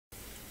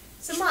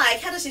So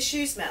Mike, how does your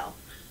shoe smell?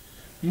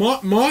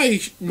 My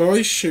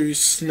shoes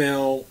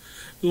smell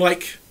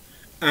like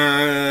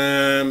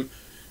grilled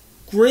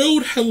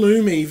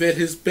halloumi that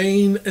has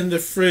been in the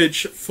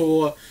fridge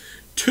for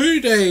 2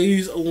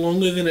 days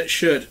longer than it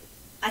should.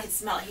 I can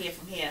smell it here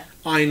from here.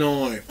 I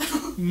know.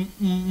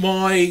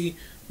 My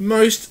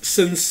most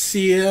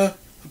sincere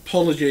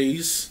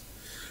apologies.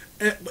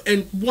 And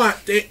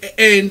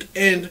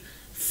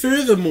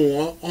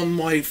furthermore, on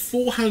my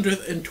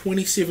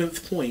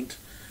 427th point,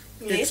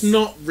 Yes. it's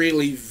not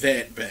really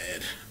that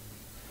bad.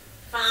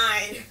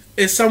 Fine.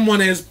 If someone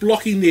is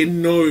blocking their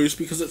nose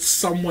because it's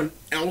someone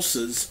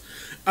else's,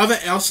 other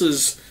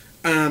else's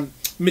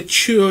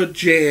mature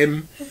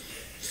jam.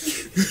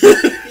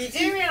 You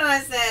do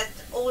realise that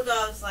all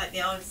dogs like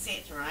their own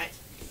scent, right?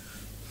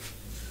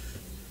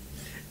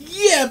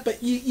 Yeah,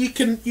 but you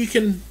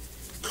can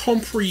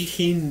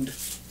comprehend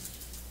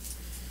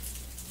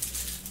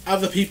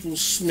other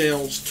people's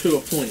smells to a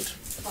point.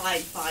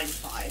 Fine.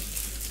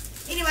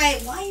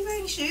 Anyway, why are you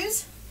wearing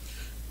shoes?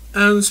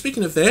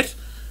 Speaking of that,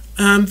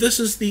 this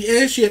is the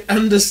As Yet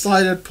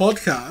Undecided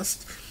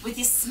podcast. With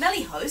your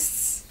smelly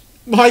hosts.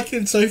 Mike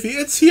and Sophie,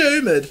 it's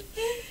humid.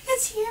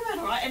 It's humid,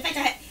 alright. In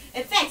fact,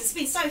 it's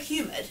been so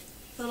humid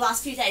for the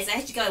last few days. I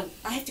have to go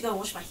and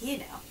wash my hair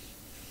now.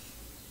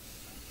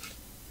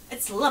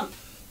 It's limp.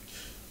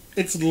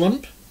 It's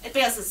limp?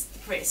 Because it's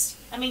depressed.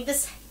 I mean,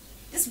 this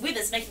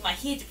weather's making my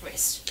hair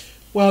depressed.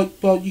 Well,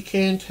 you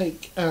can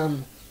take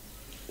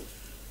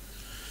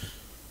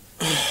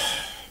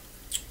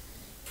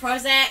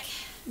Prozac.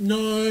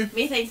 No.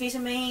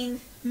 Methamphetamine.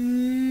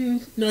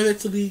 No,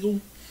 that's illegal.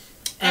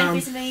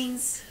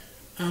 Amphetamines.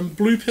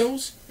 Blue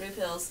pills. Blue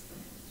pills.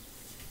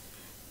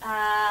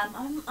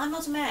 I'm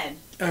not a man.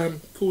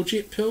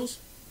 Courgette pills.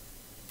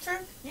 True.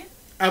 Yeah.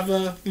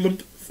 Other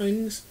limp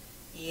things.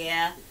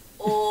 Yeah.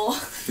 Or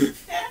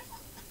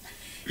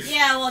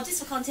yeah. Well,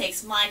 just for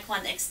context, Mike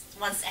once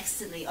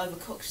accidentally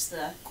overcooked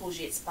the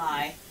courgettes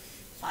by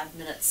 5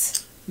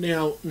 minutes.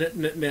 Now,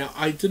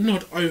 I did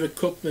not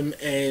overcook them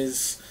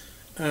as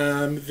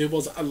there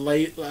was a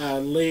layer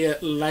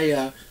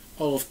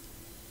of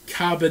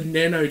carbon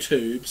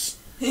nanotubes.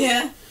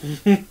 Yeah.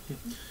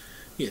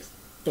 Yes,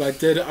 but I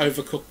did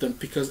overcook them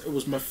because it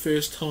was my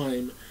first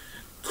time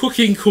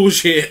cooking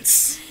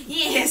courgettes.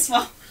 Yes.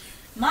 Well,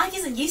 Mike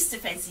isn't used to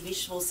fancy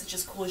vegetables such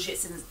as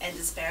courgettes and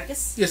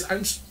asparagus. Yes,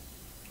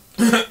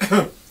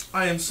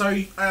 I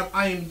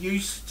am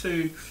used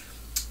to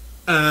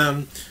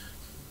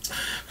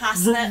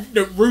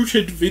Parsnip.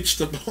 rooted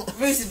vegetables.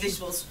 Rooted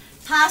vegetables.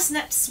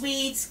 Parsnips,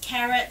 Swedes,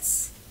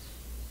 carrots,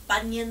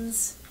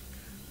 bunions.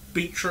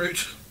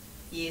 Beetroot.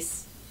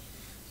 Yes.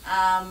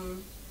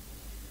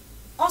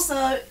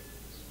 Also,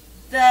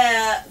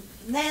 the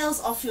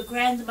nails off your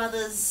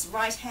grandmother's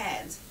right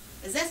hand.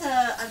 Is that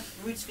a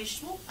root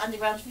vegetable?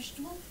 Underground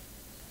vegetable?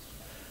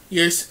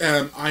 Yes,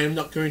 I am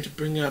not going to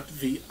bring up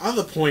the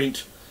other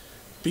point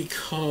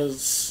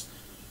because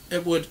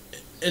it would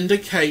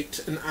indicate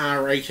an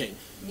R rating.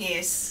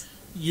 Yes.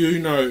 You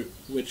know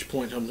which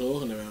point I'm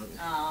talking about.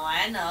 Oh,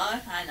 I know.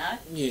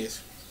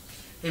 Yes.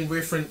 In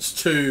reference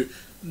to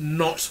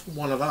not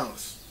one of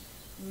us.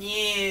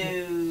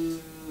 No.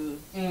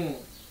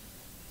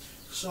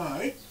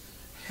 So,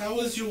 how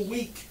was your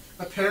week?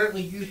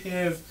 Apparently you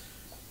have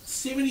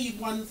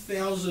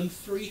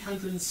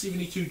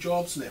 71,372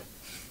 jobs now.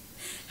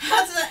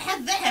 How did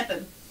that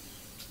happen?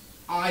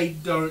 I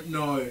don't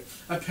know.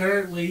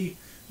 Apparently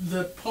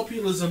the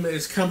populism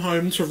has come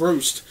home to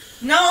roost.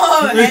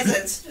 No, it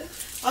hasn't.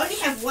 I only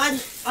have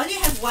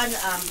one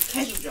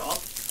casual job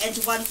and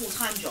one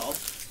full-time job.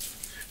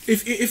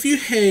 If you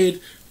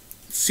had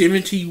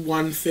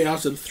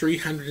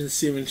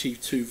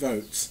 71,372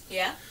 votes,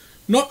 Yeah.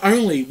 not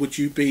only would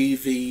you be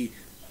the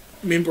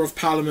Member of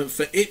Parliament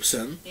for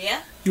Epsom,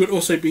 Yeah. you would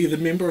also be the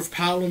Member of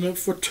Parliament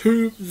for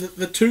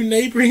the two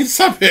neighbouring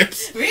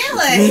suburbs.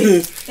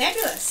 Really?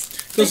 Fabulous.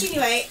 But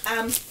anyway,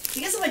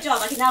 because of my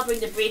job, I can now bring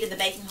the bread and the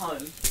bacon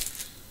home.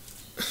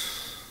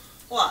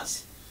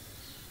 What?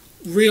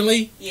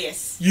 Really?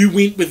 Yes. You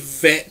went with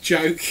that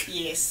joke?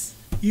 Yes.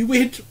 You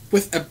went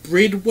with a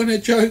breadwinner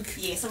joke?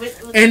 Yes. I went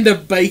with and a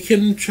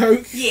bacon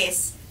joke?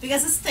 Yes.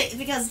 Because this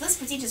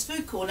pretentious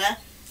food corner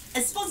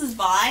is sponsored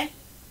by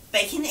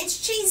bacon and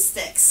cheese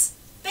sticks.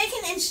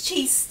 Bacon and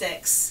cheese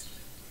sticks.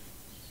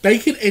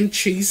 Bacon and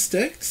cheese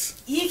sticks?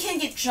 You can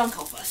get drunk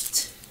off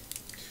it.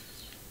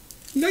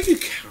 No, you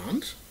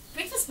can't.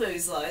 Breakfast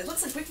booze, though. It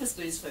looks like breakfast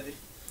booze food.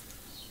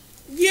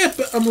 Yeah,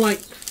 but I'm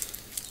like,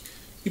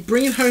 you're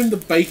bringing home the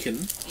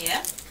bacon.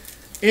 Yeah.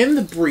 And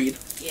the bread.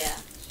 Yeah.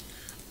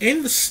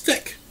 And the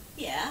stick.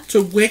 Yeah.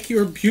 To whack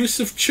your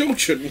abusive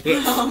children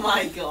with. Oh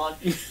my god.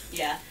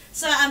 Yeah.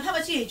 So, how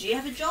about you? Do you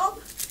have a job?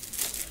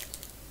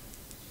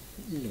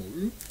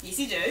 No. Yes,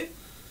 you do.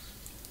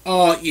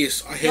 Oh,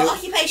 yes, I have. Your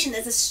occupation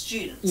is a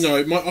student.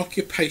 No, my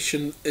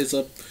occupation is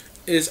a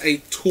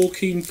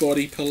talking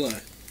body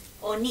pillow.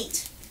 Or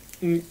neat.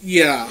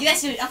 Yeah.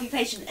 That's your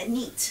occupation, a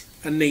neat.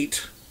 A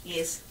neat.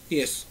 Yes.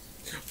 Yes.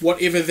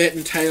 whatever that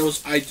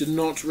entails, I did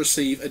not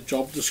receive a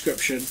job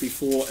description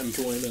before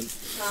employment.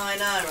 Oh, I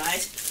know,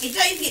 right? You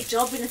don't even get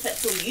job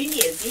benefits or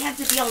unions. You have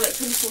to be on it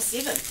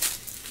 24/7.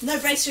 No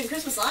breaks during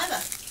Christmas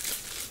either.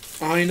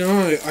 I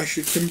know, I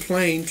should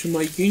complain to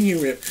my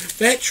union rep.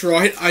 That's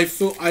right, I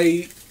thought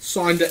I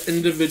signed an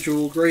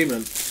individual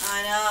agreement.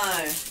 I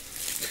know.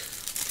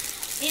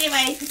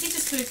 Anyway,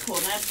 Pretentious food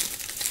corner.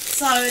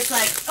 So it's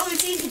like, oh,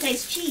 it even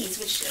contains cheese,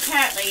 which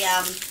apparently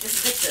is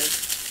addictive.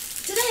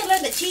 Today I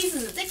learned that cheese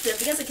is addictive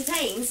because it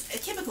contains a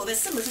chemical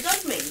that's similar to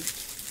dopamine.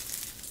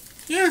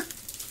 Yeah,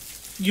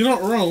 you're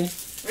not wrong.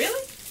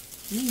 Really?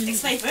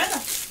 Explain further.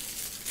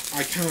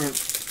 I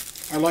can't.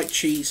 I like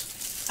cheese.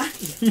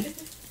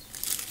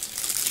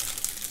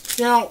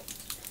 Now,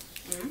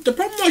 the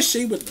problem I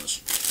see with this,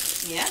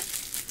 Yeah?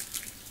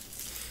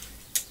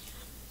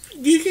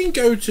 you can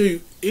go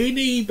to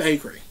any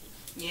bakery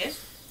Yes?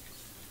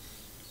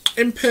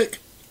 and pick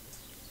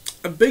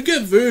a bigger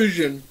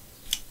version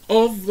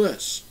of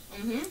this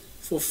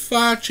for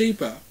far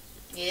cheaper,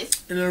 Yes?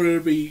 and it will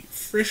be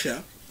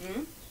fresher.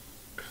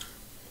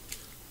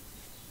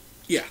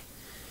 Yeah.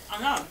 I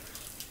know.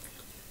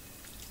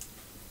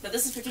 But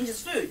this is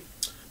Pretentious food.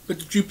 But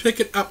did you pick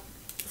it up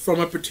from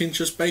a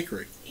Pretentious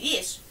bakery?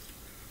 Yes.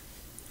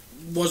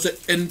 Was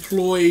it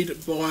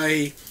employed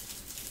by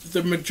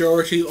the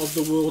majority of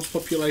the world's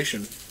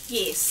population?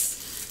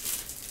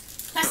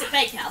 Yes. Classic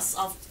Bakehouse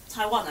of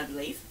Taiwan, I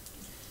believe.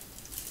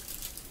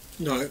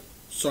 No,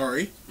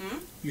 sorry.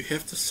 You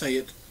have to say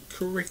it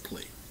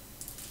correctly.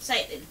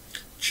 Say it then.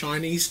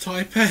 Chinese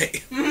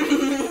Taipei.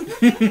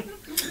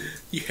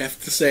 You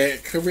have to say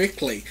it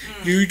correctly.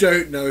 You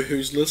don't know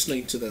who's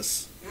listening to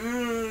this.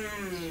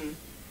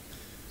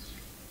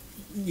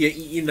 Yeah,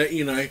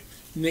 you know.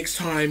 Next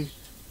time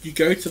you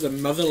go to the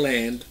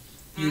motherland,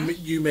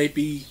 you may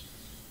be,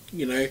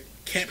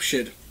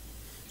 captured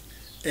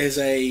as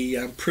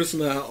a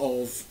prisoner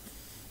of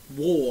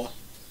war.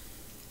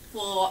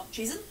 For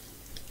treason?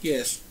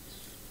 Yes.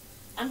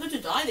 I'm going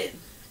to die then.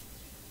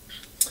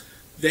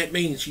 That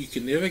means you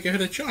can never go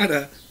to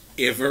China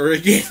ever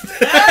again.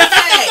 Perfect!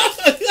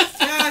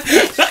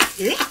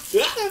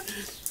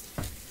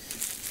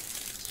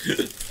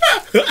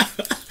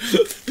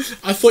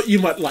 I thought you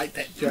might like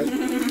that joke.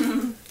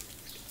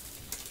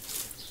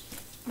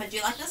 But do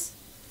you like this?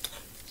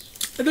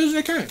 It is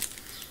okay.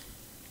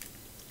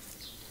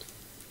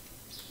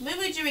 Where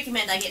would you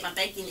recommend I get my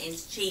bacon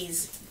and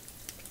cheese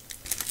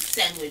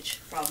sandwich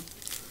from?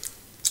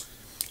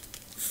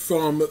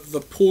 From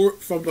the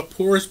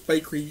poorest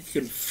bakery you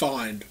can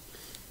find.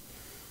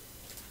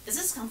 Is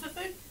this comfort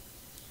food?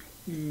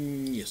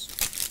 Yes.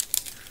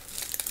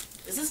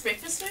 Is this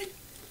breakfast food?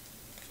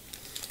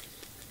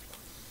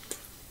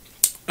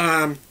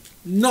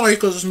 No,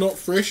 because it's not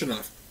fresh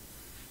enough.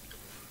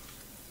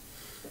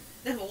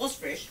 If it was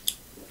fresh.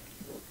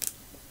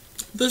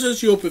 This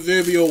is your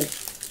proverbial.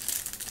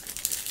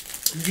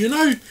 You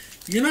know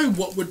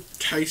what would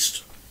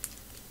taste.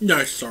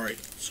 No, sorry.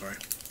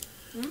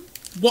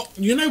 What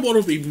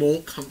would be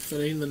more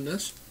comforting than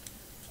this?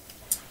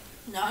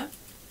 No.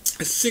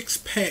 A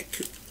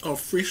 6-pack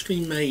of freshly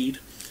made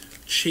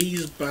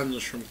cheese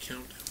buns from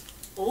Countdown.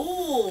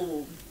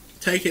 Ooh.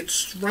 Take it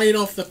straight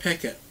off the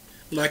packet,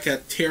 like a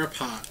tear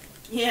apart,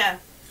 Yeah.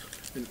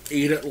 and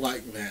eat it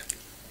like that.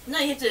 No,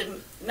 you have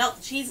to melt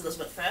the cheese a little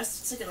bit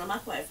first, stick it in the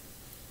microwave.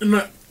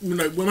 No,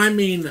 when I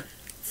mean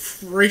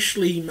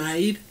freshly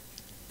made,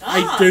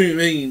 Ah, I do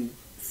mean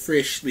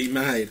freshly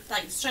made.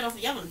 like straight off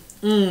the oven.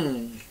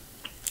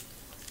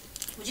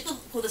 Would you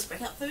call this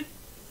breakup food?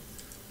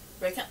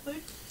 Breakup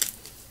food?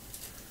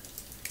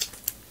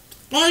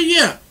 Oh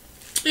yeah.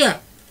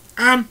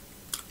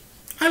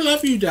 I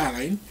love you,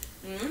 darling.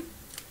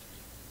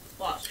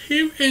 What?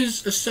 Here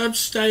is a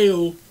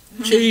sub-stale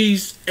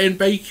cheese and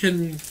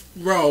bacon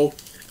roll,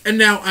 and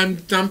now I'm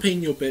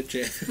dumping your bitch.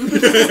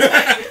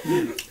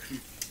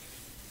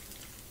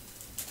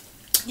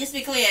 Just to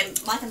be clear,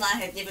 Mike and I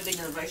have never been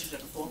in a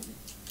relationship before.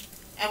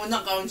 And we're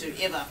not going to,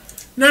 ever.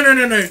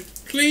 No.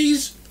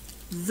 Please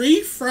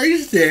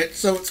rephrase that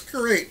so it's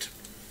correct.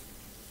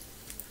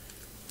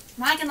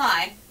 Mike and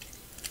I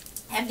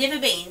have never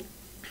been,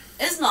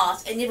 is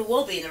not, and never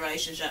will be in a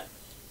relationship.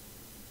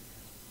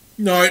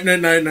 No. That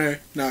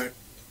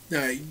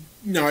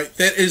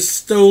is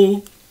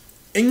still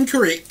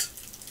incorrect.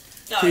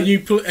 No. Can you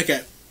put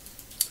okay?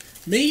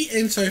 Me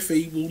and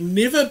Sophie will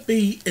never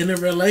be in a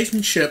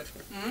relationship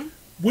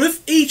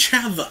with each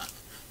other.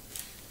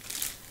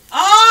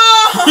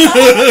 Oh!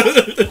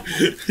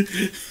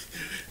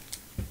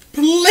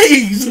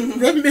 Please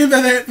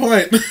remember that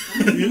point.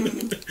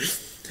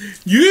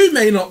 You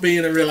may not be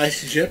in a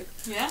relationship,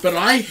 Yeah? but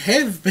I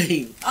have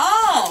been.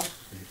 Oh!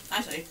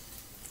 I see.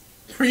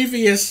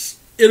 Previous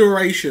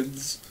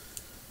iterations.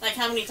 Like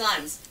how many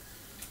times?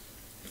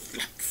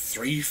 Like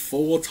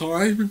 3-4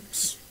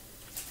 times.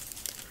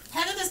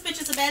 How did this bitch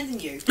just abandon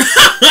you?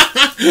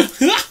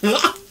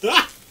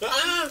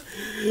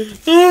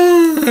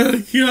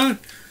 Oh, God.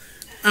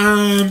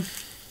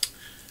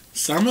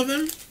 Some of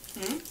them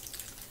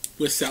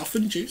were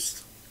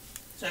self-induced.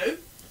 So?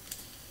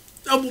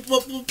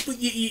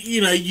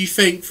 You know, you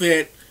think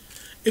that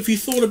if you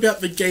thought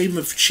about the game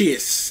of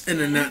chess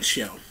in a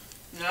nutshell,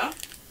 Yeah.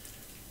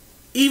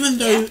 even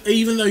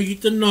though you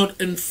did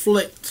not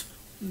inflict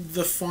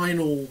the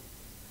final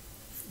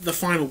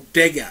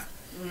dagger,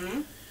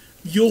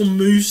 your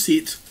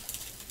moveset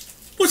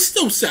was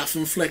still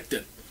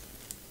self-inflicted.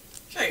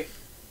 True.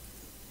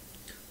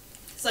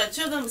 So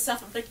 2 of them were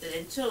self-inflicted,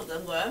 and 2 of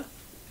them were.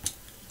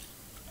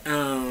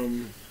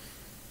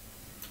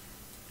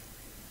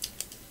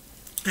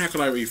 How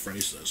can I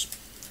rephrase this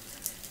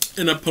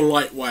in a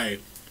polite way?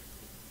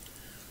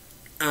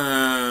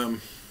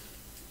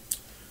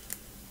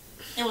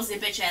 It was their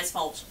bitch ass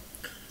fault.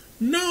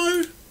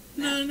 No.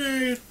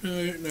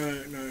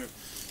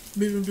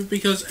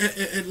 Because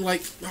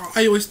like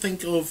I always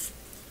think of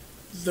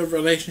the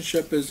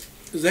relationship as,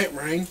 is that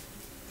rain?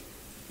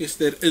 Yes,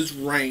 that is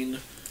rain.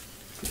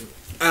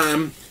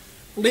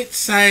 Let's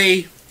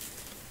say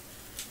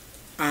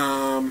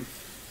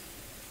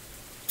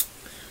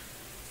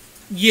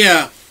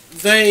yeah,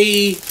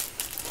 their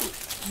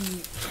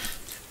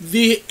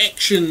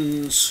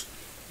actions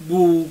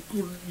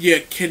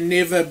can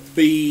never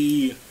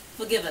be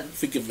forgiven.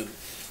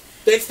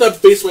 That's the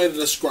best way to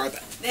describe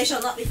it. They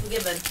shall not be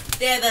forgiven.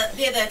 They're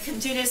the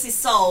continuously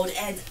sold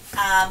and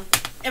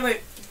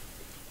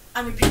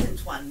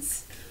unrepentant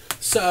ones.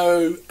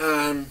 So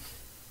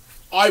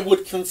I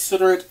would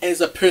consider it as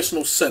a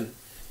personal sin.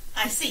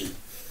 I see.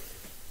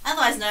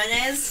 Otherwise known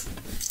as.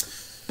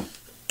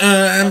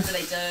 What do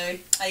they do?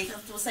 Are you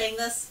comfortable saying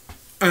this?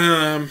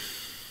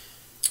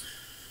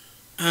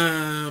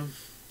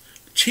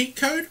 Cheat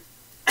code?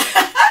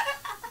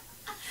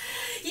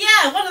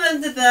 Yeah, one of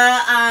them did the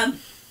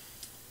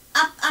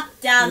up,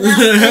 down,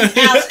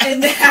 up,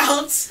 in,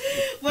 out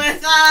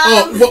with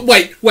Oh,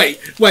 wait.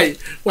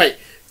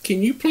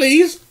 Can you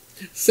please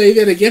say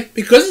that again?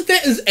 Because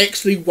that is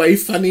actually way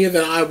funnier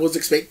than I was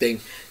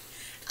expecting.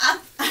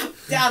 Up,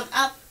 down,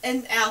 up,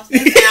 and out,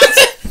 and out.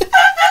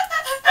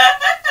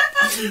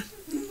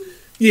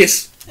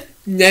 Yes.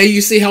 Now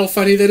you see how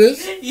funny that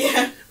is?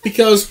 Yeah.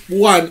 Because,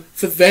 1,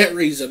 for that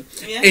reason.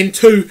 Yeah. And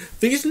 2,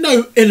 there's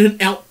no in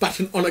and out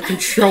button on a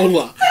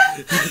controller.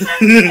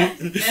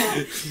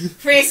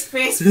 Press.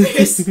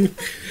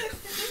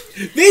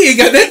 There you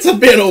go, that's a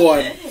better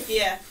one.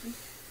 Yeah.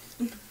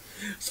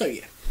 So,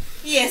 yeah.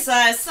 Yeah,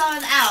 so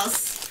someone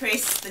else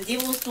pressed the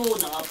devil's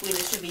doorknob when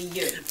it should be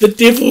you. The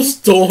devil's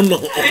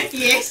doorknob.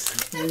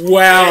 Yes.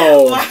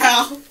 Wow.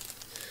 Wow.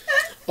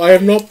 I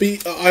have not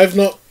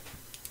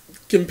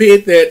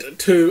compared that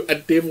to a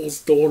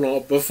devil's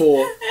doorknob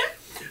before.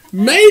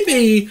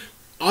 Maybe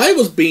I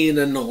was being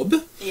a knob.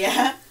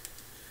 Yeah.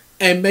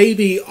 And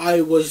maybe I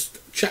was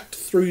chucked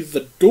through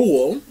the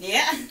door.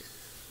 Yeah.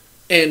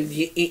 And,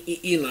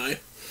 you know,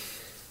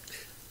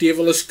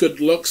 devilish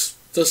good looks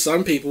to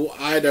some people.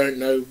 I don't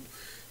know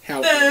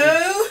how...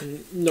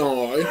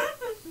 No.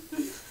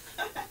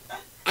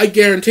 I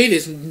guarantee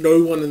there's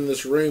no one in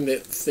this room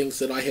that thinks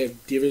that I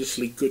have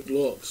devilishly good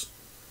looks.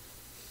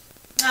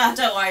 Ah,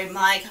 don't worry,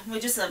 Mike. We're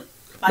just a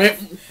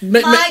bunch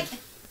Mike,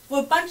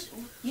 we're a bunch...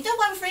 You know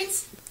why we're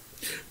friends?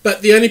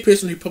 But the only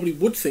person who probably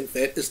would think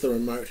that is the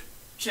remote.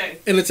 True.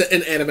 And it's an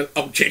inanimate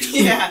object.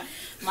 Yeah.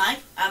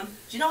 Mike, do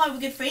you know why we're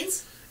good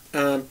friends?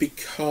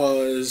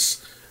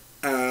 Because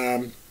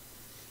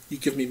you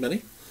give me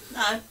money.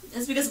 No,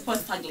 it's because we're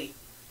both fugly.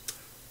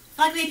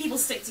 Fugly people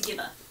stick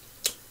together.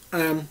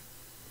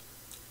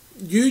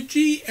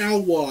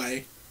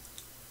 UGLY,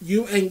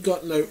 you ain't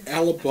got no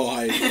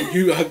alibi,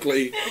 you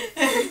ugly.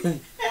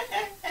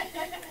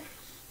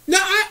 No,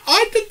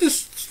 I did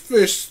this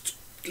first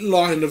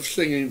line of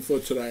singing for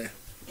today.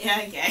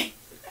 Yeah, okay.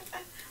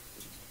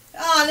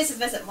 Oh, let's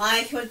admit it,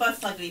 Mike. We're both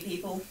fugly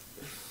people.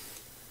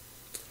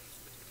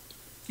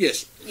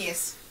 Yes.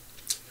 Yes.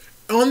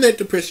 On that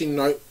depressing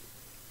note,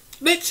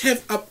 let's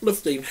have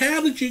uplifting.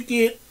 How did you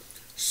get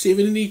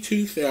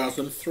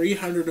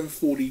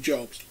 72,340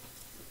 jobs?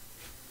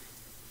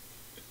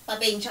 By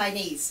being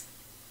Chinese.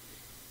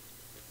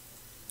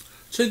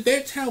 So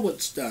that's how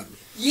it's done.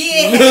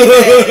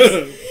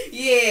 Yes.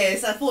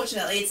 Yes.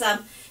 Unfortunately, it's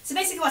so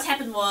basically what's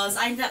happened was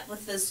I ended up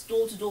with this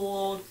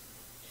door-to-door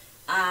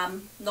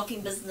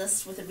knocking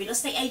business with a real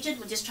estate agent.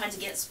 We're just trying to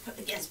get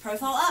his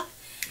profile up.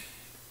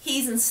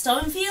 He's in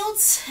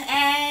Stonefields,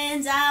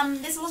 and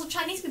there's a lot of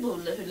Chinese people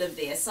who live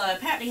there. So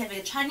apparently, having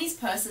a Chinese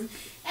person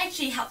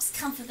actually helps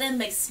comfort them,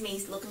 makes him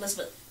look a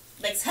little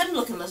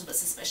bit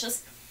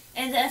suspicious.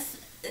 And if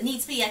it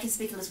needs be, I can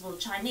speak a little bit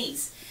of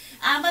Chinese.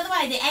 By the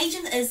way, the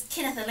agent is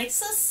Kenneth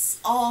Alexis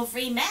of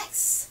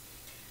Remax,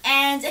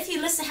 and if you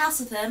list a house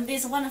with him,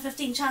 there's a 1 in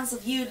 15 chance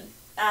of you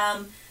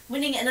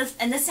winning a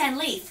Nissan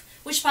Leaf,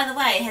 which, by the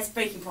way, has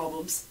braking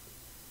problems.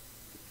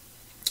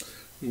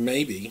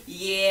 Maybe.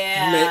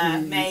 Yeah,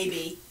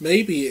 maybe.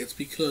 Maybe it's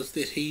because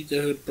that he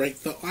didn't break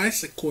the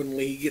ice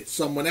accordingly. He gets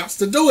someone else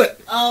to do it.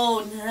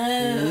 Oh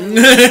no!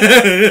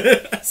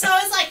 So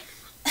it's like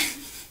I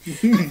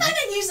find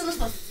that news a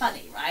little bit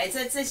funny, right?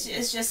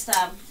 It's just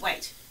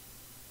wait.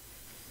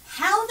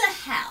 How the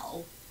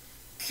hell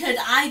could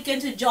I go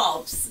into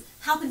jobs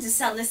helping to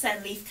sell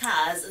Nissan Leaf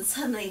cars, and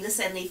suddenly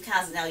Nissan Leaf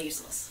cars are now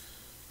useless.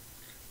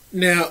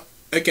 Now,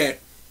 okay,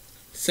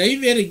 say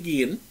that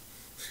again,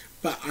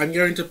 but I'm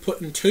going to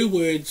put in 2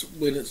 words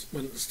when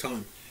it's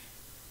time.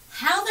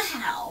 How the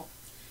hell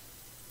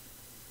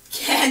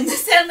can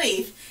Nissan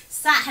Leaf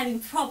start having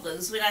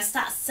problems when I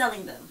start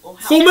selling them? Or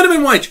how? Full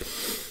minimum wage!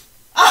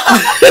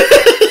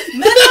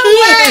 Minimum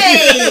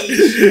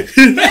wage!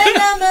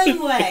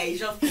 Minimum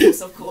wage,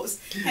 of course.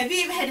 Have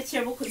you ever had a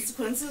terrible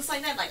coincidence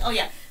like that? Like, oh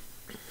yeah,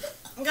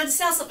 I'm going to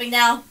sell something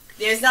now.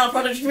 There's now a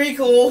product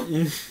recall.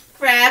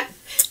 Crap.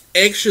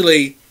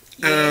 Actually,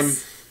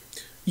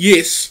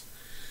 yes,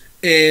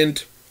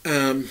 and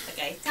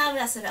okay, tell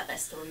us about that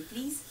story,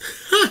 please.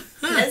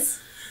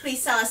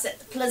 Please tell us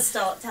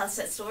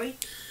that story.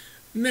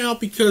 Now,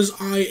 because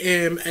I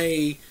am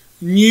a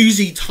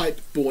newsy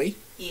type boy.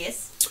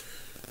 Yes.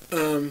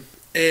 And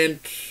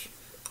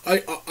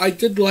I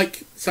did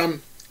like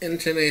some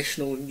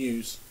international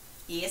news.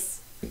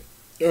 Yes.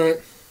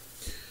 I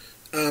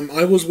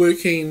was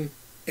working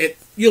at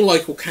your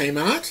local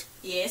Kmart.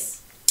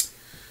 Yes.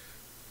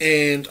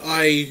 And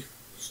I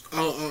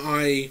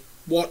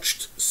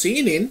watched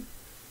CNN.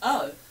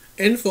 Oh.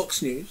 And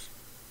Fox News.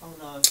 Oh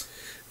no.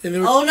 And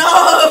there was, oh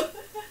no!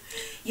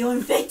 You're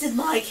infected,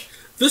 Mike.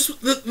 This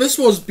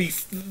was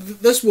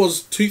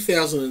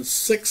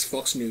 2006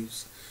 Fox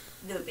News.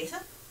 They were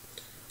better?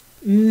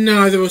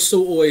 No, they were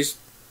still always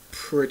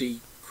pretty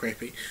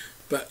crappy.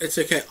 But it's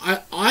okay.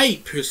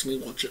 I personally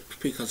watch it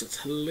because it's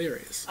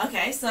hilarious.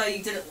 Okay, so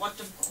you didn't watch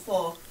it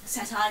for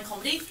satire and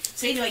comedy.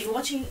 So anyway, you're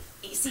watching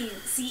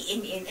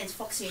CNN and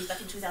Fox News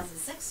back in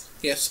 2006?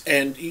 Yes,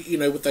 and you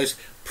know, with those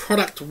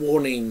product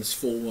warnings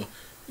for,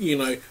 you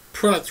know,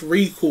 product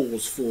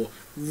recalls for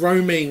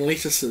romaine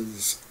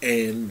lettuces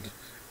and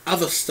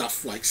other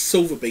stuff like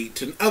silver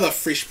beet and other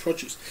fresh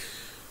produce,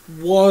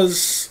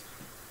 was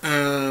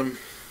a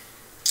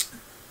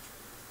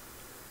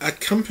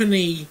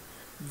company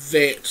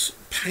that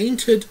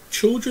painted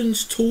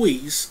children's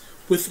toys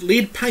with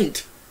lead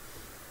paint.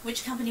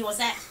 Which company was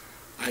that?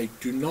 I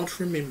do not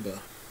remember.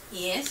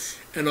 Yes.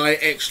 And I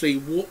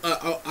actually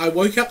I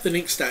woke up the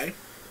next day,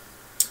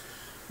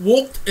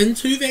 walked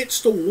into that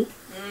store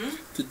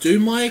to do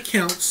my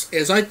accounts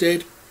as I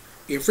did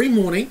every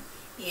morning.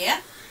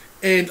 Yeah.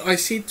 And I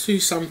said to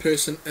some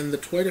person in the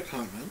toy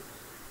department,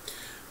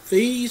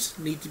 these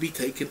need to be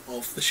taken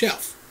off the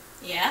shelf.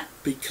 Yeah.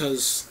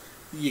 Because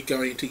you're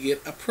going to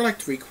get a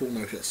product recall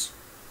notice.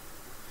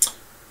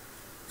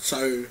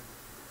 So,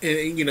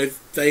 and, you know,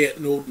 they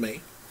ignored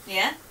me.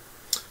 Yeah.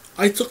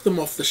 I took them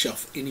off the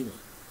shelf anyway.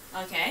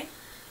 Okay.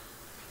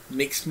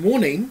 Next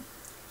morning,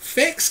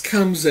 fax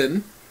comes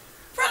in.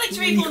 Product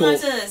recall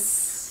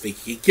notice. There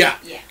you go.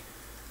 Yeah.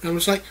 And I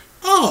was like,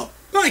 oh,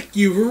 Mike,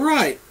 you were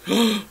right.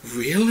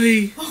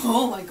 Really?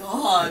 Oh my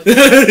god.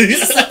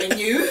 This is something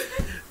new.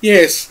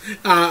 Yes.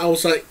 I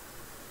was like,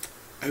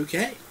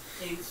 okay.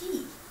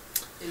 Okie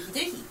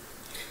dokie.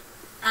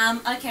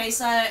 Okay,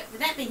 so with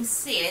that being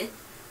said,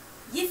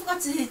 you forgot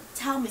to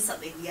tell me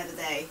something the other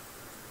day.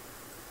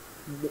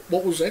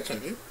 What was that,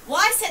 Tony?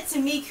 Why is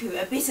Hatsune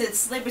Miku a better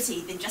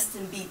celebrity than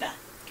Justin Bieber?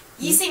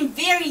 You seem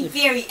very,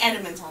 very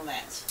adamant on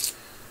that.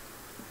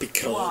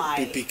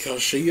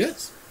 Because she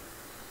is.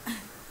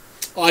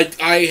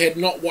 I had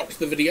not watched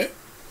the video.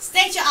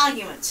 State your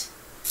argument.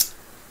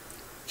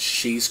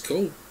 She's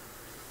cool.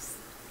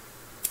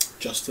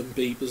 Justin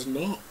Bieber's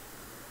not.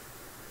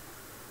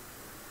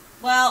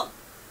 Well,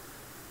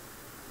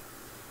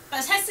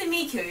 but Hatsune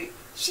Miku,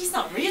 she's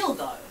not real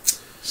though.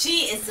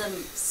 She is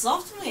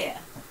software.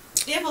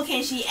 Therefore,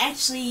 can she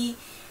actually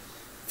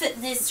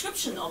fit the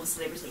description of a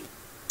celebrity?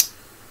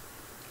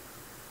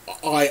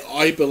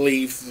 I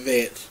believe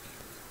that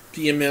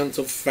the amount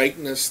of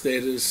fakeness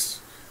that is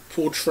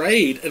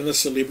portrayed in the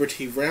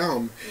celebrity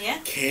realm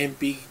can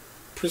be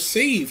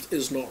perceived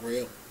as not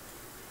real.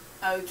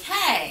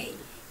 Okay.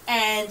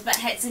 But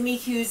Hatsune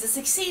Miku is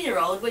a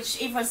 16-year-old, which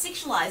everyone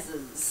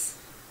sexualizes.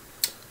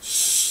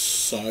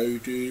 So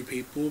do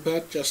people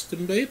about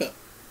Justin Bieber.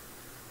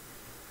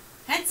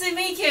 Hatsune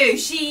Miku,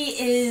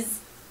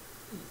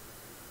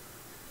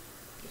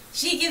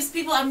 she gives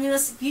people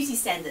unrealistic beauty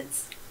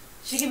standards.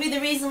 She could be the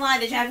reason why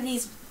the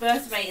Japanese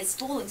birth rate is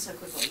falling so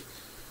quickly.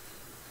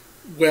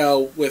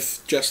 Well,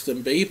 with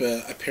Justin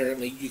Bieber,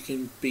 apparently you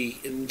can be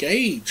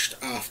engaged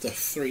after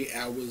 3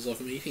 hours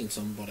of meeting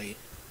somebody.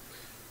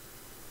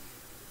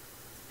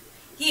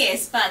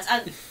 Yes, but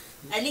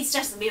at least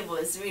Justin Bieber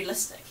is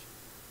realistic.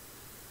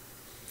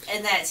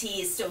 In that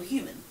he is still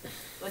human,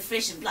 with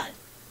flesh and blood.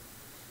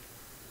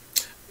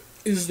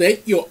 Is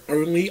that your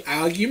only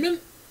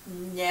argument?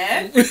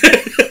 No.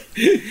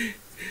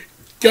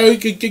 Go.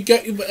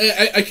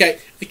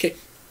 Okay.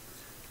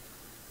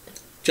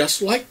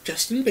 Just like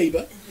Justin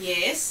Bieber.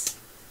 Yes.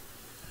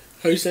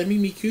 Hatsune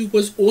Miku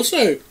was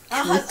also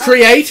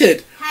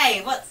created.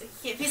 Hey, what?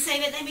 Can you say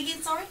that name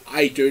again, sorry?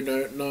 I do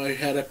not know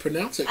how to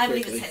pronounce it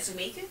correctly. I believe it's Hatsune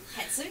Miku.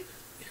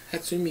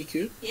 Hatsune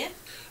Miku. Yeah.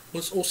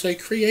 Was also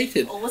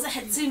created. Or was it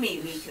Hatsune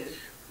Miku?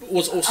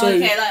 Was also...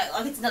 Okay,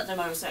 like it's not done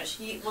my research.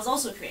 He was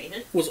also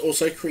created. Was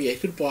also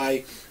created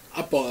by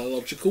a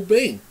biological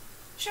being.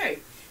 True.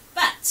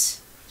 But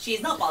she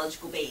is not a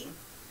biological being.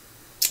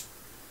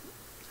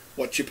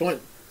 What's your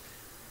point?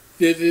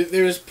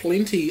 There is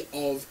plenty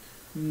of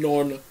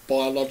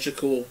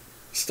non-biological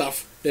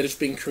stuff that has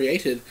been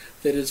created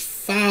that is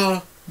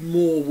far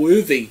more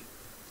worthy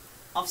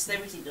Of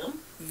celebritydom?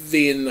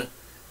 than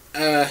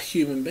a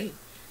human being.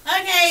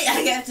 Okay,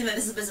 I have to admit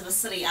this is a bit of a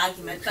silly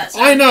argument, but...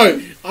 I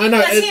know. But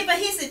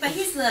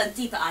here's the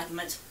deeper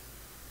argument.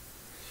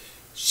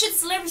 Should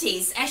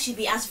celebrities actually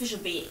be artificial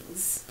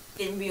beings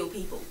than real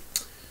people?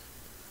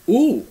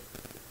 Ooh.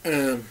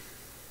 It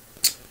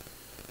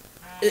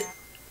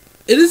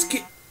is...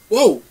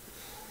 Whoa.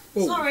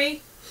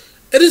 Sorry.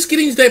 It is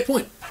getting to that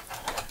point.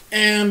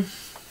 And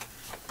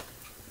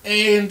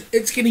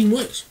it's getting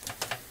worse.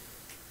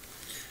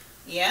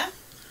 Yeah?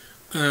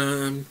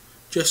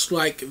 Just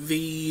like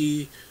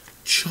the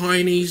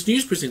Chinese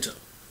news presenter.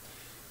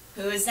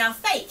 Who is now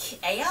fake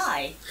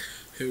AI.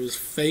 Who is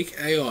fake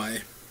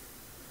AI.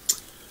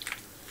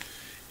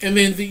 And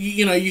then,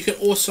 you can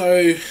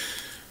also,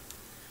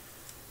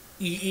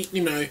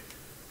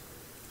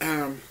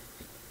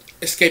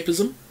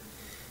 escapism.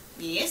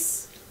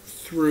 Yes.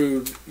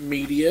 Through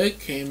media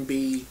can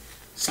be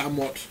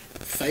somewhat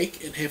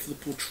fake and have the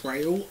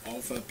portrayal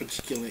of a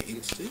particular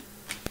entity.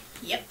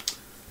 Yep.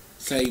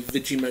 Say,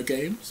 Vigimo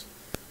games.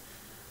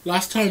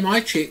 Last time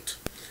I checked,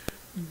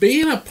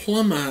 being a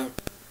plumber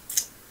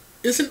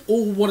isn't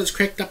all what it's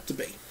cracked up to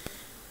be.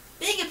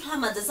 Being a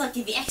plumber does not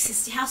give you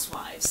access to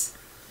housewives.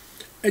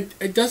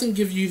 It doesn't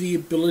give you the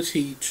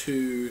ability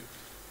to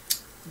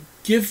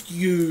give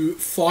you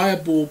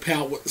fireball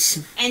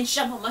powers. And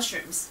jump on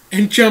mushrooms.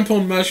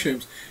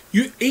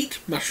 You eat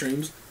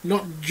mushrooms,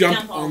 not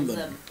jump on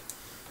them.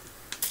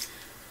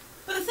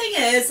 But the thing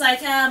is, like,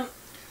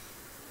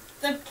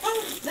 the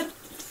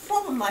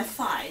problem I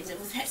find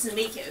with Hatsune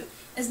Miku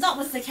is not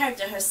with the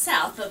character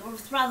herself, but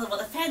with rather what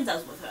the fan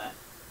does with her.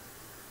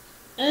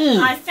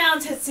 I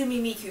found Hatsune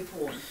Miku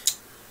porn.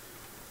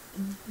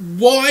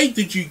 Why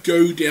did you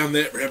go down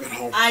that rabbit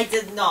hole? I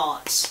did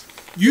not.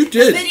 You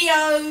did. The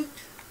video.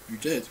 You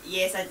did.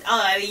 Yes, I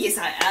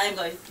am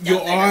going.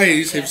 Your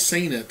eyes have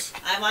seen it.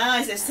 My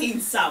eyes have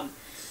seen some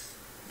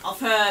of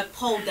her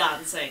pole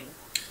dancing.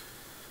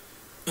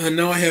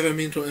 Now I have a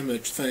mental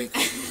image.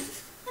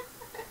 Thanks.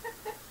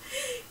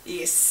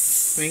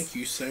 Yes. Thank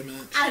you so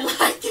much. I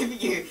like giving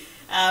you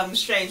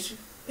strange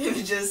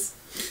images.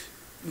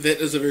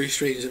 That is a very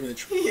strange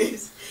image.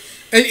 Yes.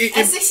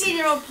 A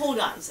 16-year-old pole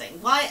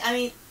dancing. Why? I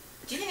mean,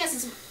 do you think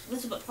that's a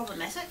little bit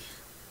problematic?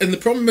 And the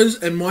problem is,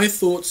 in my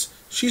thoughts,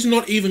 she's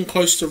not even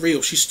close to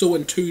real. She's still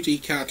in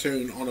 2D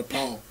cartoon on a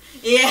pole.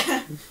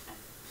 Yeah.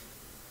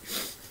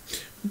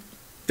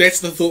 That's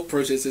the thought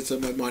process that's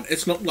in my mind.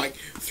 It's not like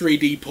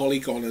 3D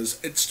polygoners.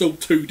 It's still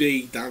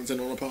 2D dancing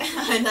on a pole.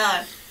 I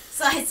know.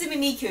 So Hatsune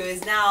Miku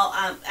is now,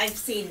 I've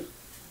seen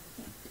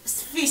a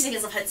few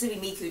seconds of Hatsune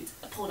Miku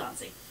pole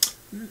dancing.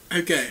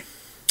 Okay.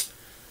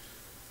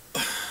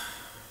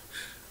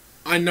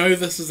 I know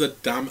this is a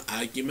dumb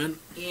argument.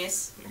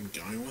 Yes. But I'm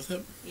going with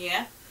it.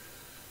 Yeah.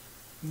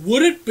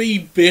 Would it be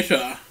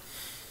better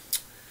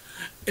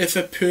if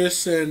a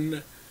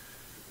person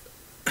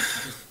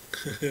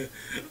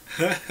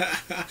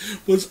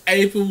was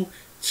able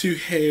to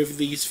have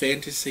these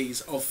fantasies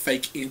of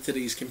fake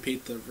entities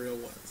compared to real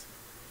ones?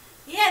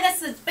 Yeah, that's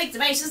the big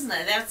debate, isn't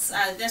it?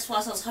 That's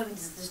what I was hoping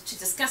to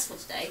discuss for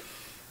today.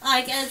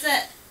 Like, is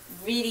it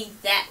really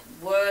that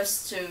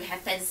worse to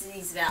have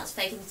fantasies about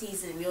fake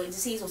entities and real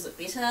entities, or is it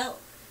better?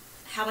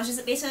 How much is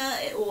it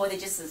better, or are they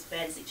just as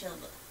bad as each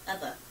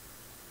other?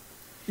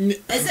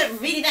 Is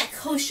it really that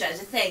kosher to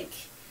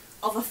think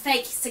of a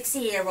fake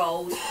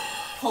 16-year-old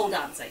pole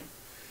dancing?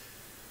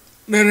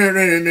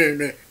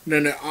 No.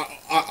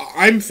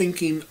 I'm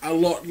thinking a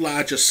lot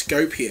larger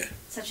scope here.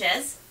 Such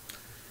as?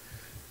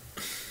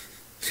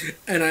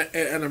 And I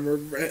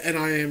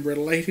am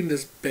relating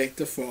this back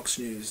to Fox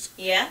News.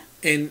 Yeah.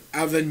 And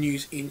other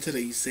news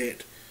entities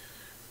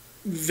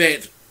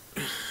that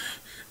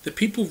the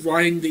people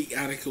writing the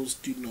articles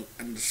do not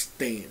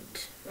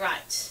understand.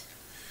 Right.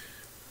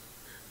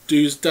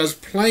 Does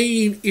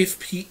playing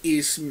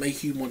FPS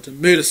make you want to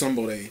murder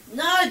somebody?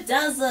 No, it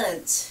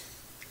doesn't.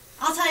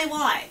 I'll tell you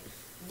why.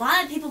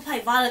 Violent people play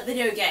violent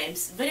video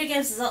games. Video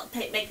games does not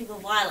make people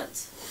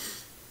violent.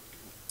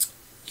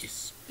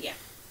 Yes. Yeah.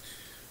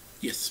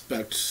 Yes,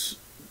 but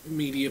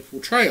media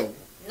portrayal.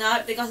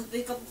 No, they got it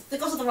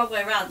the wrong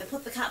way around. They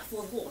put the cart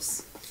before the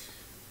horse.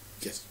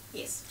 Yes.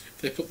 Yes.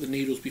 They put the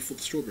needles before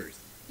the strawberries.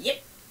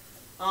 Yep.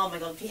 Oh my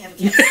god, we have a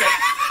capsicum.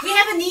 We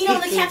have a needle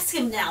and a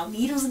capsicum now.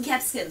 Needles and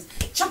capsicums.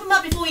 Chop them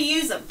up before you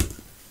use them.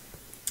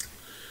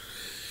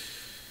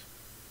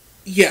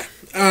 Yeah.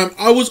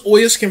 I was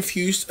always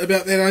confused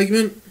about that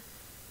argument.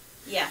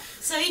 Yeah.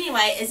 So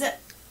anyway, is it...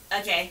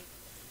 Okay.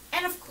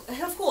 And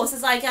of course,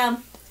 it's like,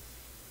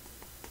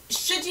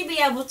 should you be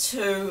able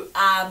to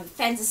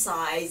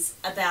fantasize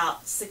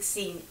about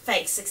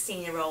fake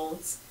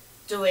 16-year-olds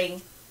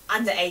doing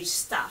underage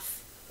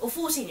stuff? Or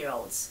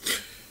 14-year-olds?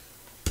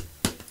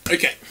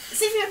 Okay.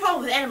 Seems to be a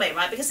problem with anime,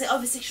 right? Because they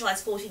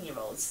over-sexualize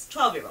 14-year-olds,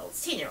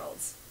 12-year-olds,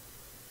 10-year-olds.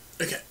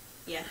 Okay.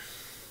 Yeah.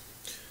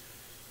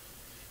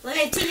 Like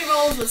they have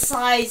 10-year-olds with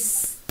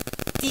size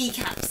D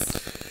cups.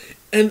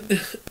 And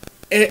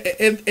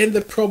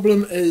the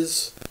problem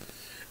is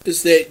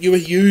that you are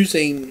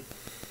using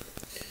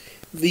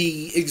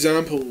the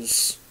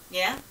examples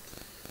Yeah?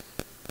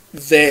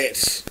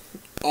 that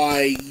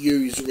I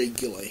use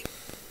regularly.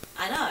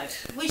 I know.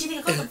 Where do you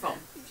think I got them from?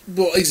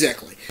 Well,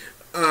 exactly.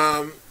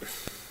 Now,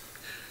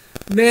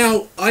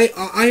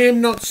 I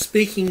am not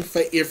speaking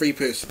for every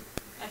person.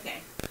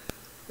 Okay.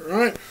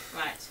 Right?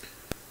 Right.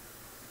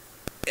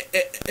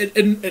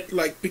 And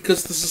like,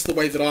 because this is the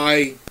way that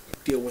I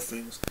deal with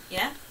things.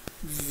 Yeah?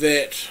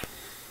 That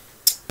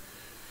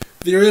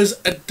there is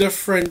a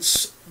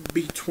difference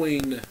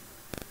between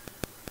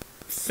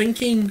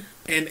thinking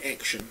and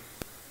action.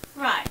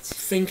 Right.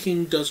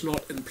 Thinking does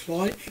not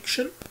imply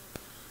action.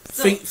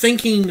 So,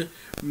 Thinking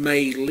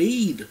may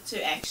lead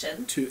to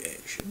action.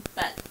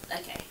 But,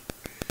 okay.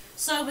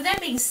 So, with that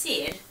being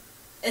said,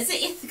 is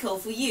it ethical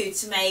for you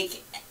to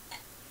make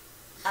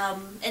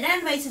an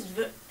animated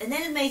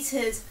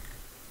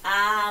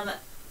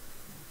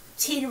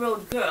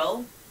 10-year-old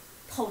girl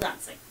pole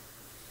dancing?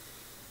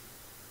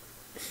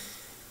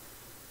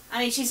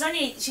 I mean, she's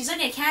only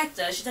a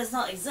character. She does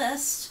not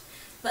exist.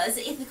 But is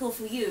it ethical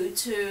for you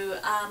to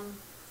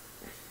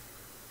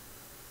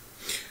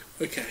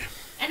okay.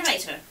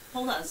 animate her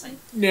pole dancing?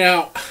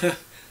 Now,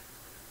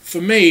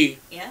 for me,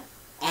 Yeah.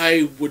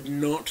 I would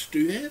not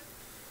do that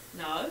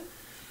No.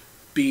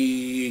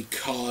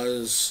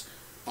 because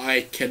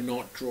I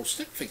cannot draw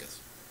stick figures.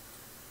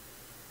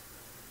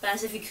 But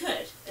as if you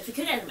could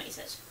animate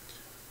it.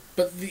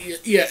 But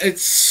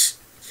it's.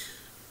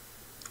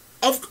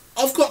 I've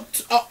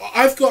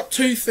got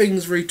two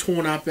things very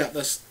torn up about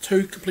this.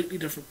 Two completely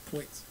different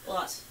points.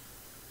 What?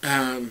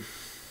 And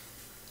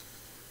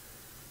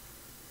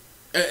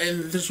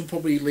this will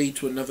probably lead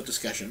to another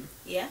discussion.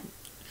 Yeah.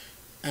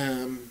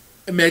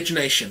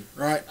 Imagination,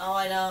 right? Oh,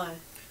 I know.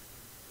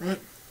 Right.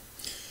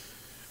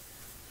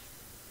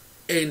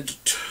 And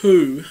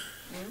two,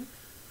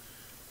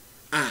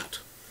 art.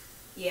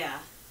 Yeah.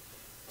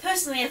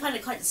 Personally, I find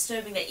it quite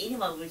disturbing that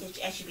anyone would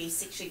actually be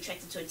sexually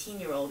attracted to a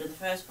 10-year-old in the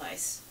first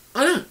place.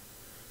 I know.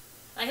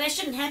 Like, that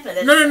shouldn't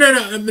happen.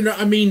 No.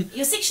 I mean,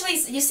 you're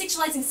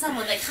sexualizing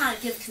someone that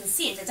can't give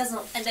consent. It doesn't,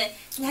 and that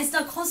has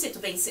no concept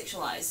of being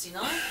sexualized. You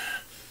know.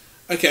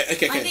 Okay.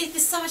 Like,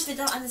 there's so much they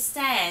don't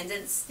understand,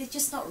 and they're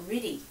just not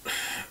ready.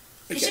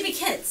 They should be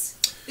kids.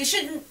 They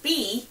shouldn't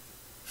be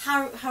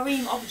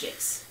harem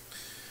objects.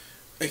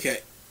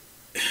 Okay.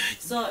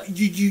 So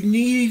you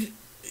need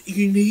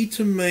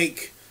to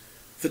make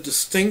the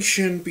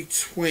distinction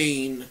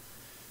between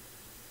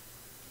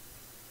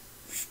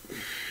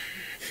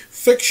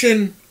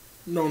fiction,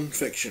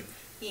 non-fiction.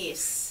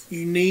 yes.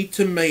 You need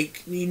to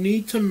make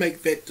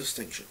that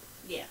distinction.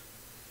 Yeah.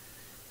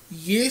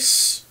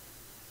 Yes.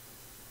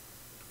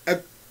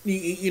 An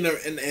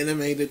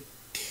animated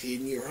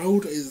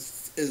 10-year-old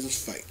is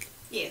fake.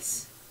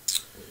 Yes.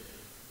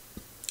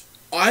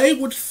 I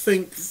would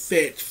think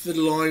that the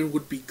line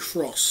would be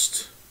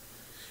crossed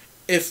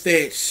if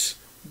that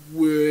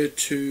were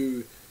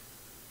to,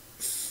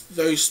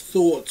 those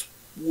thoughts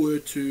were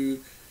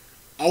to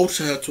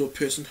alter to a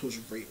person who's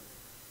real.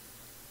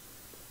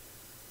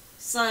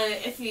 So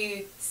if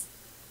you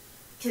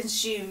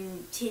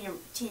consume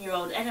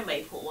 10-year-old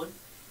anime porn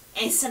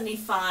and suddenly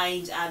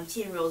find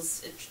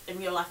 10-year-olds in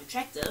real life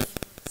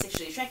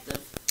sexually attractive,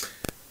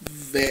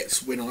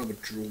 that's when I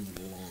would draw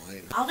the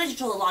line. I'll let you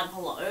draw the line a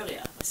whole lot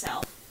earlier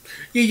myself.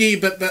 Yeah,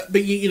 but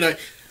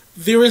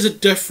there is a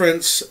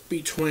difference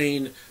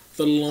between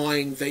the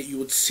line that you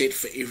would set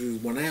for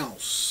everyone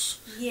else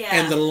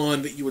and the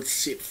line that you would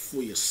set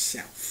for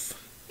yourself.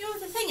 You know,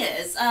 the thing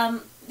is,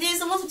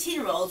 there's a lot of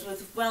 10-year-olds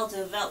with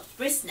well-developed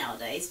breasts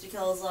nowadays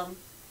because,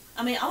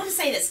 I mean, I wouldn't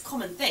say that's a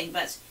common thing,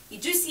 but you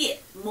do see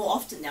it more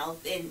often now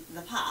than in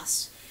the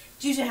past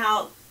due to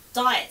the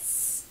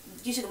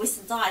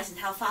Western diet and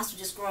how fast we're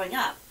just growing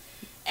up.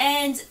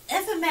 And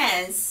if a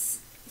man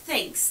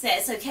thinks that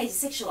it's okay to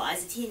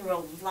sexualise a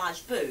 10-year-old with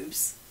large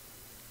boobs,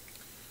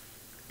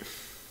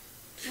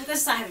 we're going to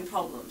start having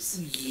problems.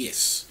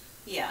 Yes.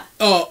 Yeah.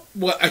 Oh,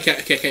 well,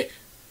 okay.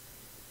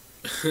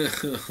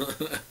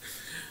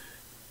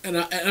 and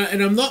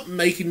I'm not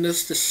making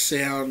this to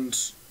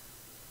sound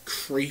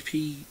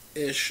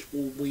creepy-ish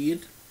or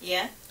weird.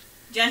 Yeah?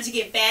 Do you want to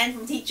get banned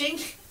from teaching?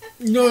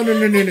 No.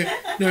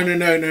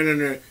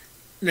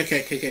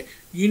 Okay.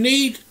 You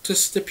need to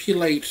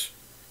stipulate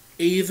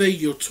either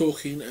you're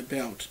talking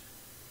about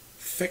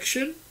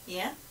fiction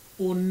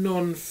or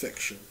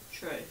non-fiction.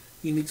 True.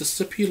 You need to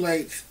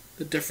stipulate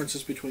the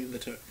differences between the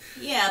two.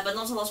 Yeah, but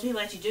not a lot of people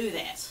actually do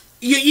that.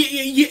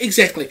 Yeah,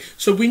 exactly.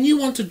 So when you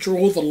want to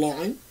draw the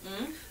line,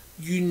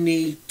 you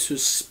need to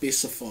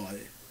specify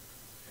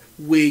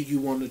where you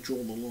want to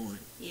draw the line.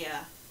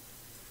 Yeah.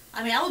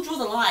 I mean, I would draw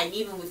the line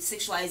even with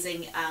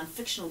sexualizing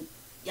fictional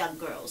young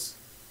girls.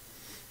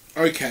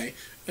 Okay,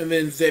 and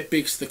then that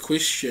begs the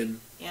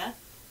question, Yeah?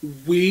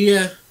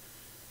 where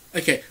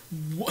Okay.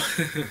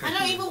 I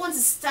don't even want to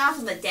start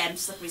on the damn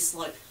slippery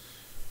slope.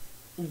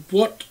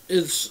 What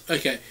is...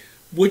 Okay.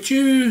 Would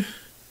you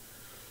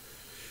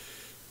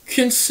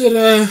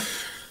consider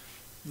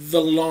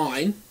the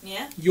line,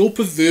 Yeah? your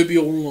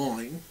proverbial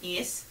line,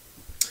 Yes.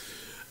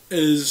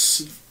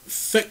 is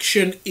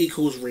fiction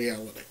equals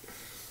reality?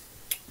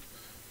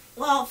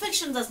 Well,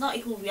 fiction does not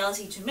equal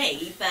reality to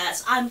me,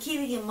 but I'm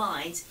keeping in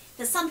mind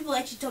that some people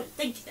actually don't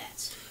think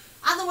that.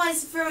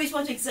 Otherwise, furries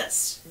won't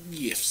exist.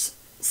 Yes.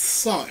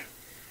 So...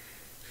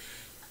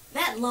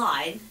 That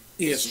line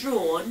Yes. is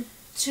drawn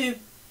to...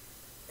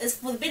 is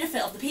for the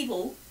benefit of the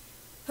people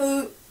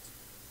who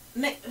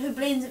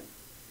blend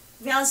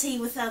reality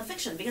with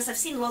fiction, because I've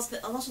seen a lot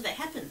of that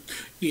happen.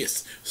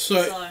 Yes.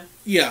 So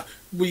yeah.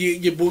 Well,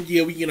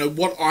 you know,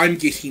 what I'm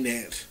getting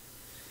at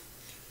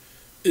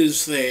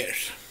is that...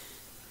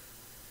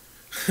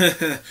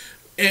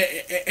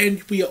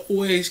 and we are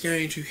always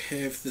going to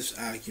have this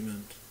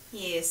argument,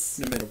 Yes.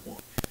 no matter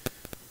what.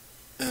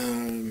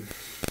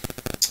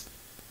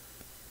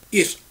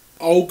 Yes,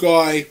 old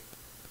guy,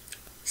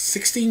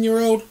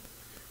 16-year-old.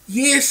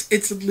 Yes,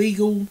 it's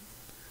illegal,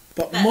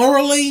 but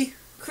morally,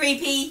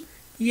 creepy.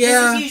 yeah,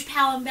 There's a huge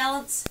power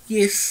imbalance.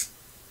 yes,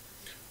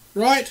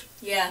 right,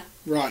 Yeah.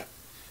 right.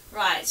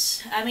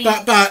 Right. I mean,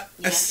 But yeah.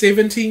 a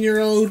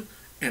 17-year-old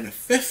and a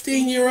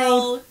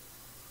 15-year-old,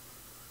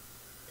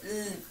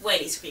 way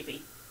less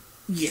creepy.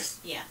 yes,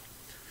 Yeah.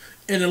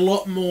 and a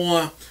lot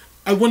more.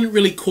 I wouldn't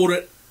really call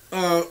it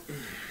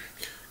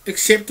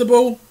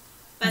acceptable,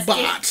 but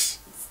it's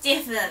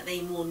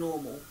definitely more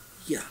normal.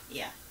 yeah.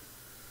 Yeah.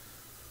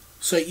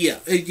 So yeah,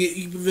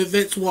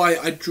 that's why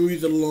I drew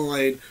the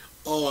line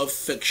of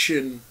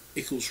fiction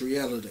equals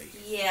reality.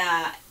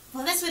 Yeah.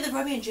 Well, that's where the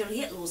Romeo and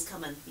Juliet laws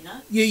come in, you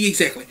know? Yeah,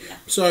 exactly. Yeah.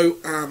 So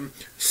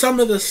some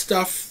of the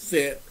stuff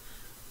that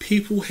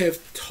people have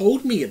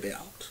told me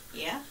about,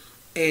 Yeah.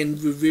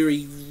 and were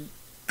very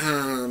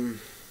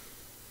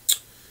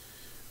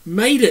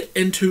made it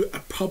into a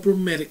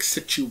problematic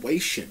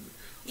situation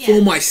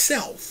for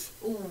myself.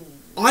 Ooh.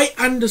 I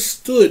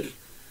understood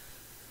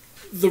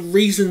the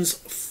reasons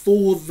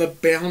for the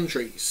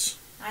boundaries,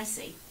 I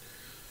see.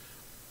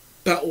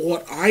 but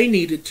what I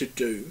needed to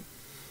do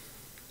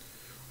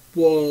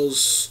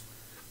was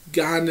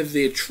garner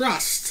their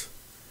trust,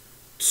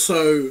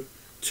 so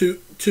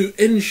to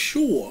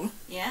ensure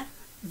Yeah.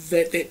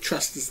 that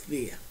trust is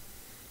there,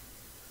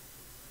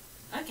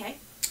 Okay.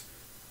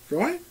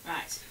 right?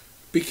 Right.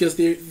 Because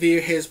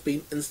there has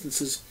been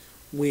instances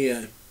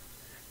where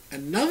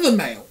another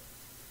male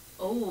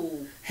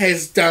Oh.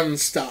 has done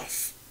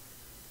stuff,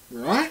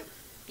 right?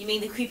 You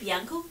mean the creepy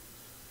uncle?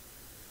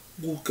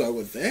 We'll go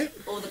with that.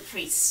 Or the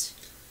priest?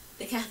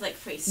 The Catholic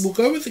priest? We'll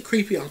go with the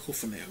creepy uncle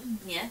for now.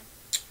 Yeah.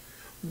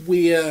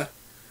 Where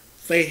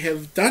they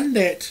have done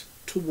that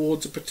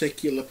towards a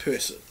particular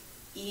person.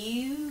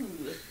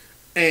 Ew.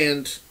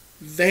 And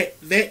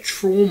that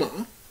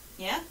trauma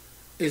Yeah?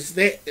 is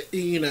that,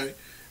 you know,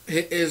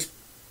 has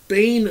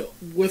been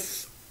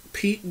with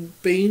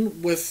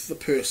the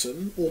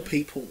person or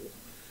people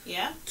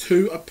Yeah?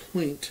 to a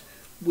point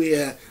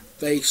where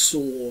they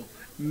saw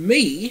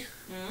me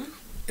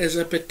as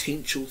a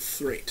potential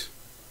threat.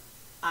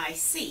 I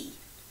see.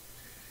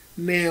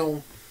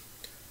 Now,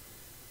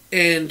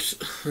 and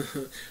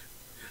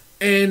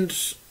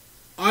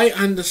I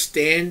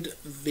understand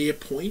their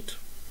point.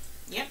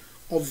 Yep.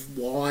 Of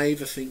why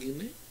they're thinking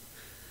that,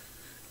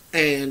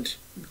 and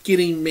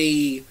getting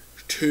me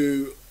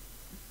to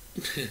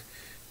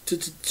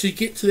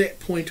get to that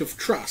point of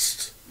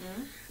trust,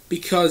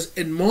 because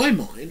in my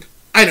mind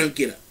I don't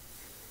get it.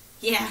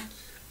 Yeah.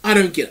 I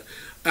don't get it.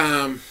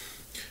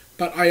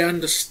 But I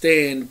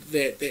understand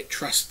that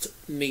trust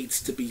needs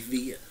to be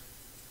there.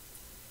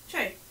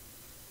 True.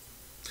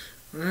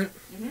 Right?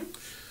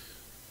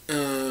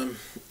 Mm-hmm.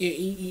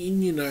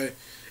 You know,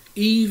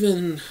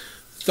 even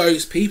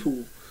those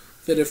people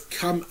that have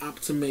come up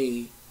to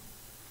me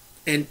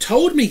and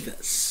told me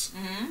this,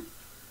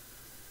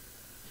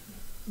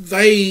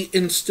 they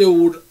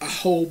instilled a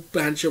whole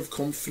bunch of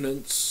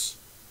confidence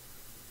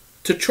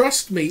to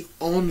trust me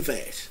on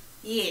that.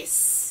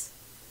 Yes.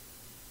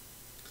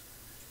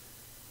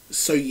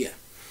 So yeah.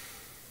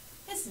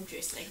 That's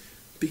interesting.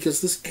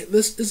 Because this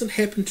hasn't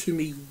happened to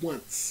me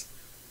once.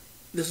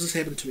 This has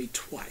happened to me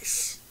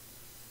twice.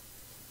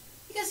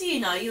 Because, you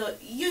know, you're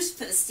used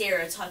to the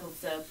stereotype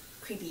of the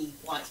creepy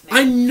white man.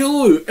 I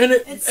know, and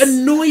it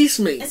annoys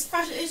me. It's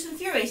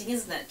infuriating,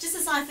 isn't it? Just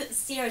as I fit the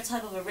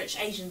stereotype of a rich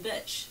Asian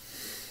bitch.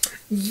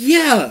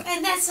 Yeah.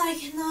 And that's like,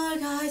 no,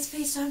 guys,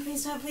 please don't,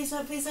 please don't, please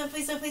don't, please don't,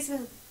 please don't, please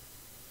don't.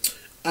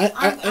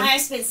 I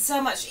spent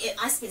so much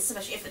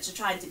effort to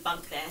try and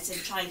debunk that and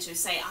trying to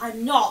say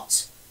I'm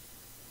not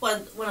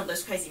one of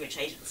those crazy rich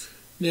Asians.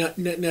 Now,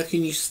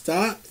 can you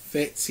start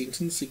that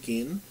sentence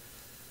again,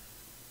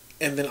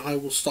 and then I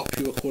will stop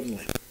you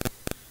accordingly.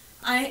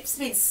 I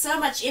spent so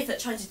much effort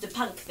trying to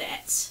debunk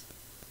that.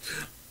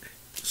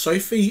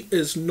 Sophie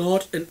is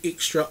not an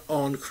extra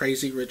on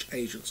Crazy Rich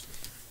Asians.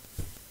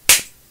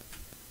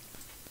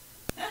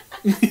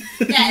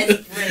 That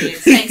is brilliant.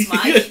 Thanks,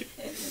 Mike.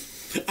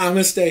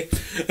 Namaste.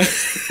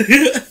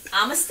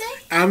 Namaste?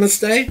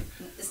 Namaste.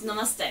 It's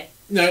namaste.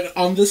 No,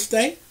 on this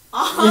day.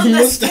 On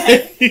this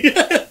day.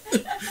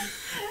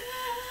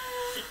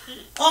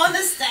 On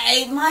this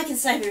day, Mike and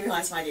Sophie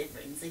realised my dear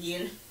friends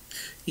again.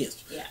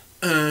 Yes. Yeah.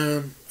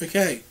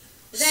 Okay.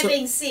 With that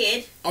being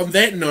said, on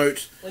that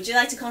note, would you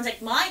like to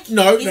contact Mike?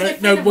 No.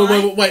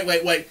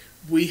 Wait.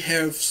 We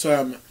have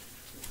some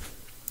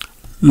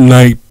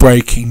late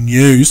breaking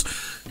news.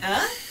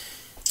 Huh?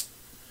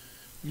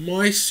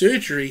 My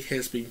surgery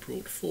has been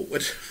brought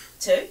forward.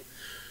 To?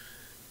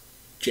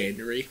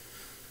 January.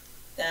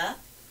 Yeah.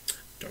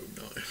 Don't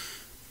know.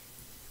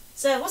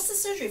 So, what's the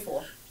surgery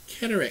for?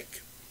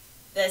 Cataract.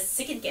 The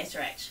second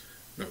cataract.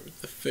 No,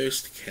 the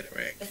first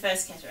cataract. The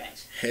first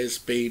cataract. Has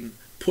been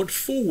put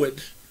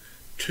forward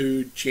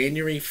to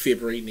January,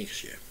 February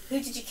next year.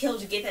 Who did you kill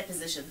to get that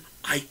position?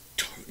 I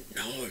don't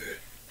know.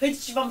 Who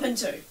did you bump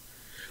into?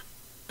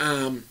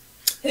 Who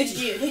did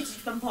you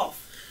bump off?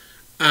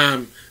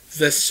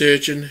 The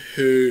surgeon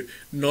who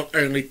not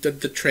only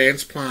did the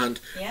transplant,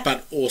 yeah,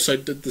 but also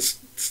did the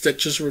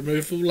stitches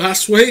removal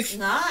last week.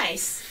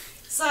 Nice.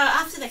 So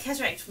after the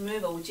cataract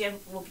removal, would you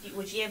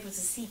be able to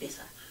see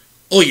better?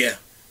 Oh yeah.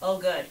 Oh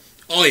good.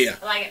 Oh yeah.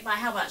 Like by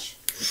how much?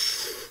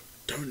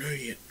 Don't know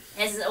yet.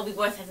 It'll be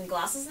worth having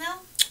glasses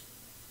now?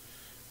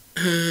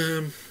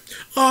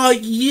 Oh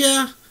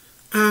yeah.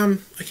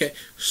 Okay.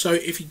 So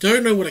if you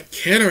don't know what a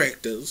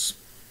cataract is,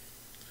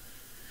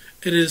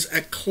 it is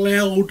a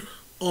cloud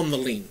on the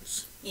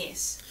lens.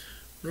 Yes.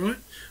 Right?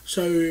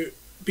 So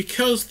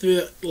because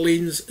the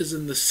lens is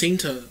in the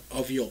centre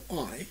of your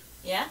eye,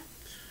 yeah,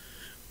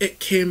 it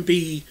can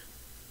be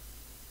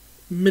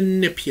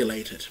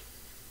manipulated.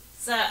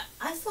 So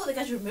I thought they were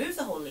going to remove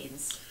the whole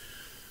lens.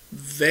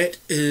 That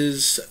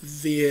is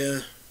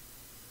their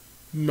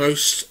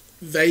most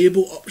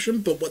valuable option,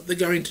 but what they're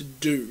going to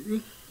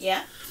do,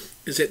 yeah,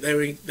 is that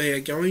they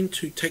are going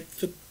to take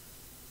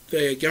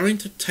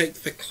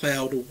the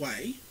cloud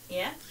away,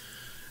 yeah,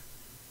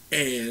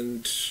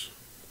 and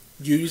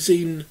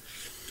using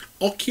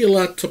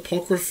ocular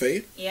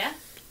topography, yeah,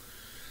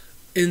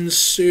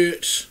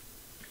 insert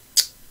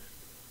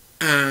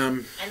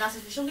an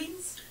artificial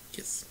lens.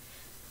 Yes.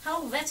 How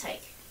long will that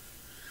take?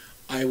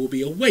 I will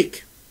be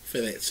awake for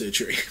that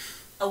surgery.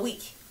 A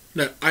week.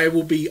 No, I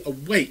will be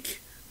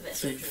awake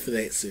for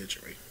that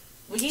surgery.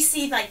 Will you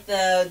see like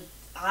the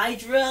eye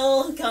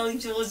drill going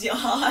towards your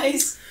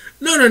eyes?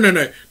 No,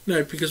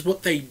 because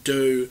what they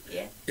do,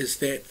 yeah, is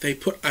that they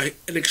put an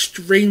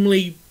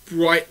extremely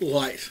bright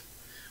light,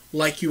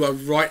 like you are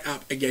right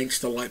up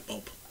against a light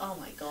bulb. Oh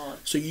my god.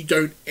 So you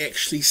don't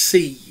actually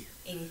see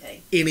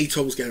anything. Any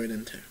tools going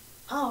into.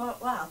 Oh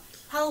wow.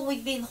 How long will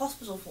you be in the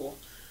hospital for?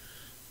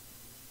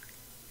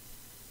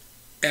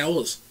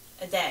 Hours.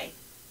 A day.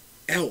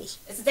 Hours.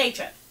 It's a day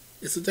trip.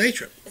 It's a day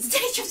trip. It's a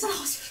day trip to the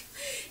hospital.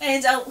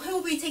 And who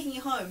will be taking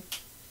you home?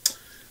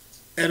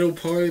 It'll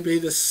probably be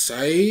the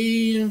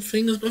same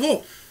thing as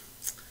before.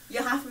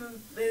 Your Half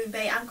Moon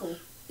Bay uncle.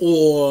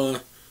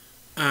 Or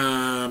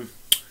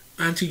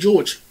Auntie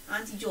George.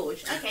 Auntie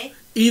George. Okay.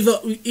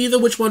 Either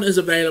which one is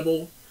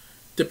available,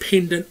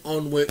 dependent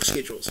on work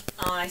schedules.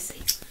 Oh, I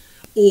see.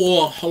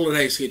 Or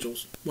holiday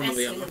schedules. One or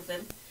the other.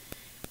 Them.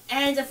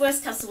 And if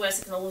worst comes to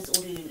worst, I can always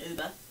order an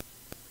Uber.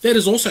 That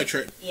is also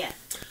true. Yeah.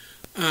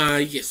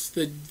 Yes,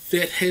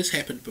 that has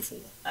happened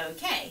before.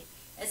 Okay.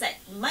 It's like,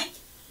 Mike,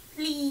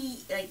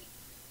 please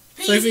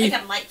Sophie, pick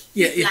up Mike.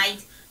 He's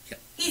blind. Yeah.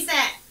 He's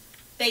that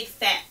big,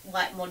 fat,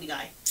 white, Monty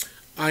guy.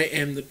 I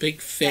am the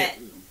big, fat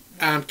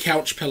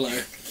couch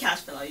pillow.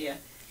 Couch pillow, yeah.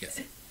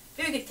 Yes.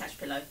 Very good couch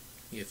pillow.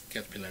 Yes,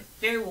 couch pillow.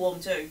 Very warm,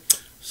 too.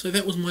 So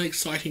that was my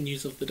exciting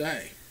news of the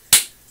day.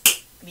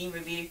 Meme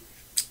review.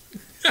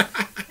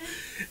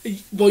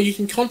 Well, you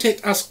can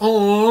contact us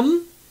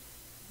on...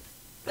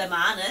 The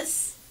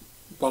Manus.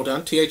 Well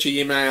done.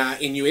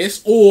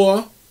 THEMARNUS.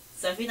 Or...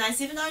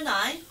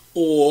 Sophie9709.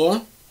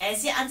 Or...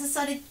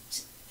 asyetundecided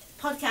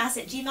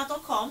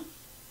podcast@gmail.com.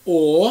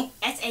 Or...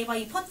 at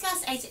AYU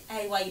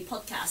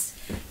Podcast.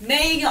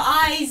 May your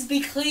eyes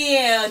be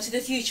clear to the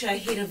future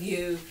ahead of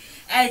you.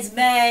 And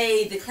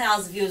may the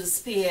clouds of your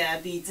despair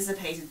be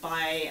dissipated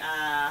by,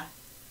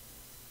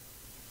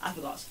 I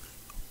forgot.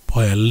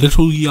 By a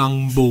little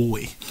young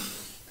boy.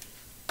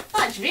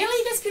 But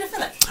really? That's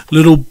pedophilic.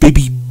 Little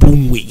baby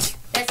boy.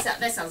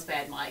 That sounds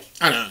bad, Mike.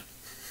 I know.